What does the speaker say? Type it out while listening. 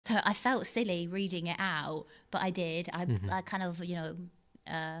So I felt silly reading it out, but I did. I kind of,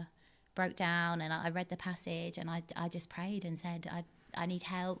 broke down and I read the passage, and I just prayed and said, I need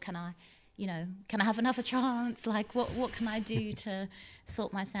help. Can I have another chance? Like, what can I do to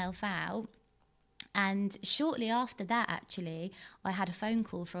sort myself out? And shortly after that, actually, I had a phone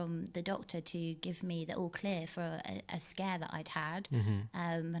call from the doctor to give me the all clear for a scare that I'd had.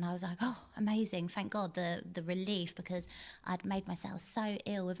 And I was like, oh, amazing. Thank God, the relief, because I'd made myself so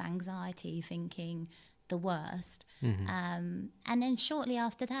ill with anxiety, thinking the worst. And then shortly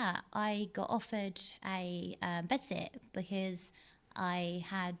after that, I got offered a bedsit, because I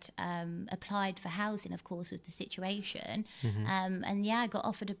had applied for housing, of course, with the situation. And I got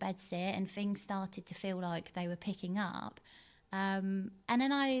offered a bedsit, and things started to feel like they were picking up. And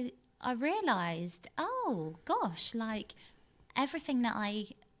then I realised, oh gosh, like everything that I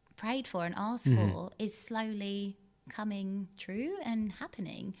prayed for and asked for is slowly coming true and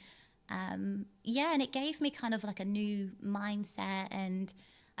happening. And it gave me kind of like a new mindset, and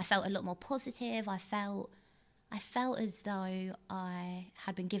I felt a lot more positive. I felt as though I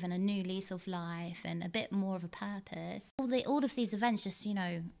had been given a new lease of life and a bit more of a purpose. All of these events just,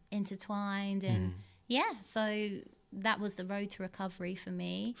 intertwined, and so that was the road to recovery for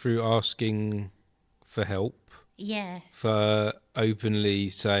me. Through asking for help. Yeah. For openly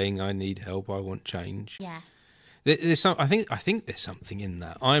saying, I need help, I want change. Yeah. I think there's something in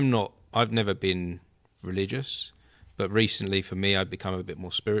that. I've never been religious, but recently for me I've become a bit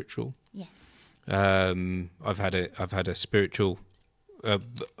more spiritual. Yes. I've had a spiritual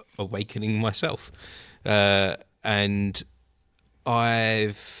awakening myself, and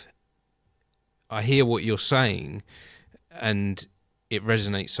I hear what you're saying, and it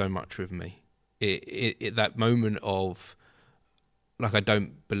resonates so much with me. It that moment of, like, I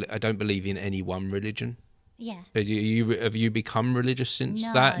don't believe in any one religion. Yeah. Have you become religious since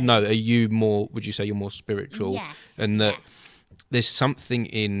No. that? No. Are you more? Would you say you're more spiritual? Yes. And that there's something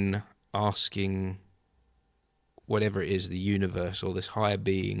in asking whatever it is, the universe or this higher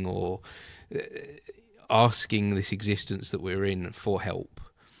being, or asking this existence that we're in for help.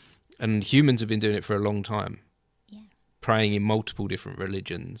 And humans have been doing it for a long time. Yeah. Praying in multiple different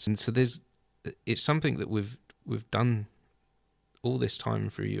religions, and so it's something that we've done all this time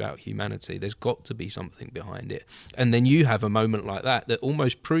throughout humanity. There's got to be something behind it. And then you have a moment like that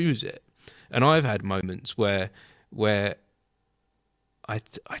almost proves it. And I've had moments where I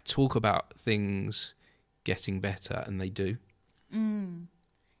talk about things getting better, and they do.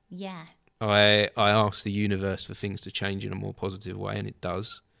 Yeah. I ask the universe for things to change in a more positive way, and it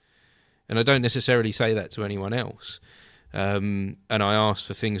does. And I don't necessarily say that to anyone else. And I ask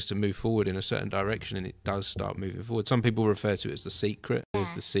for things to move forward in a certain direction, and it does start moving forward. Some people refer to it as the secret. Yeah.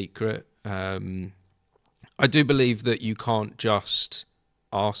 As the secret. I do believe that you can't just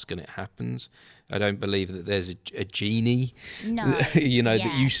ask and it happens. I don't believe that there's a genie, No. that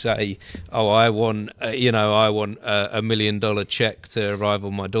you say, oh, I want a $1 million check to arrive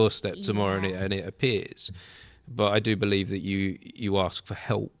on my doorstep tomorrow, and it appears. But I do believe that you ask for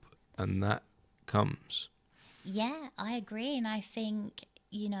help, and that comes. Yeah, I agree. And I think,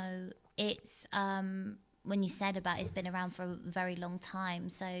 it's when you said about it's been around for a very long time.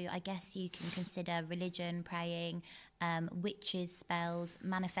 So I guess you can consider religion, praying, witches, spells,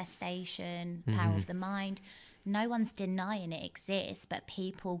 manifestation, power of the mind. No one's denying it exists, but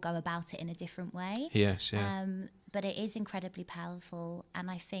people go about it in a different way. Yes, yeah. But it is incredibly powerful.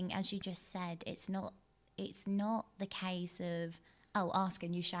 And I think, as you just said, it's not the case of, oh, ask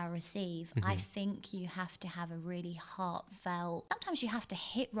and you shall receive. I think you have to have a really heartfelt. Sometimes you have to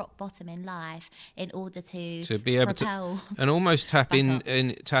hit rock bottom in life in order to be able propel to, and almost tap back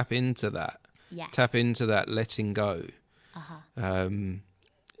tap into that. Yes. Tap into that letting go.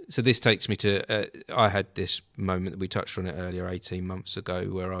 So this takes me to, I had this moment that we touched on it earlier, 18 months ago,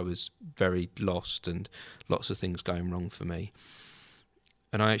 where I was very lost and lots of things going wrong for me.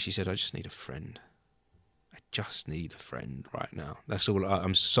 And I actually said, I just need a friend. Just need a friend right now. That's all.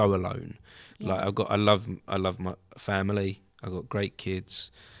 I'm so alone. Yeah. Like I love my family. I've got great kids,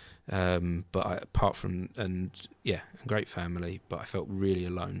 but apart from a great family. But I felt really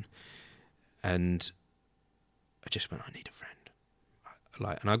alone, and I just went, I need a friend.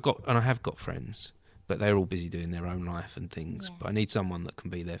 And I have got friends, but they're all busy doing their own life and things. Yeah. But I need someone that can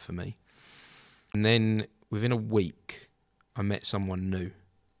be there for me. And then within a week, I met someone new.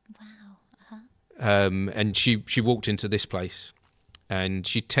 Wow. And she walked into this place, and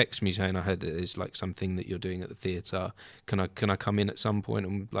she texted me saying, I heard that there's like something that you're doing at the theatre. Can I come in at some point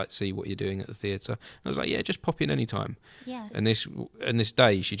and like see what you're doing at the theatre? And I was like, yeah, just pop in anytime. Yeah. And this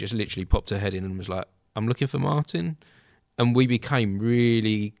day, she just literally popped her head in and was like, I'm looking for Martin. and we became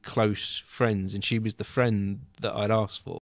really close friends, and she was the friend that I'd asked for.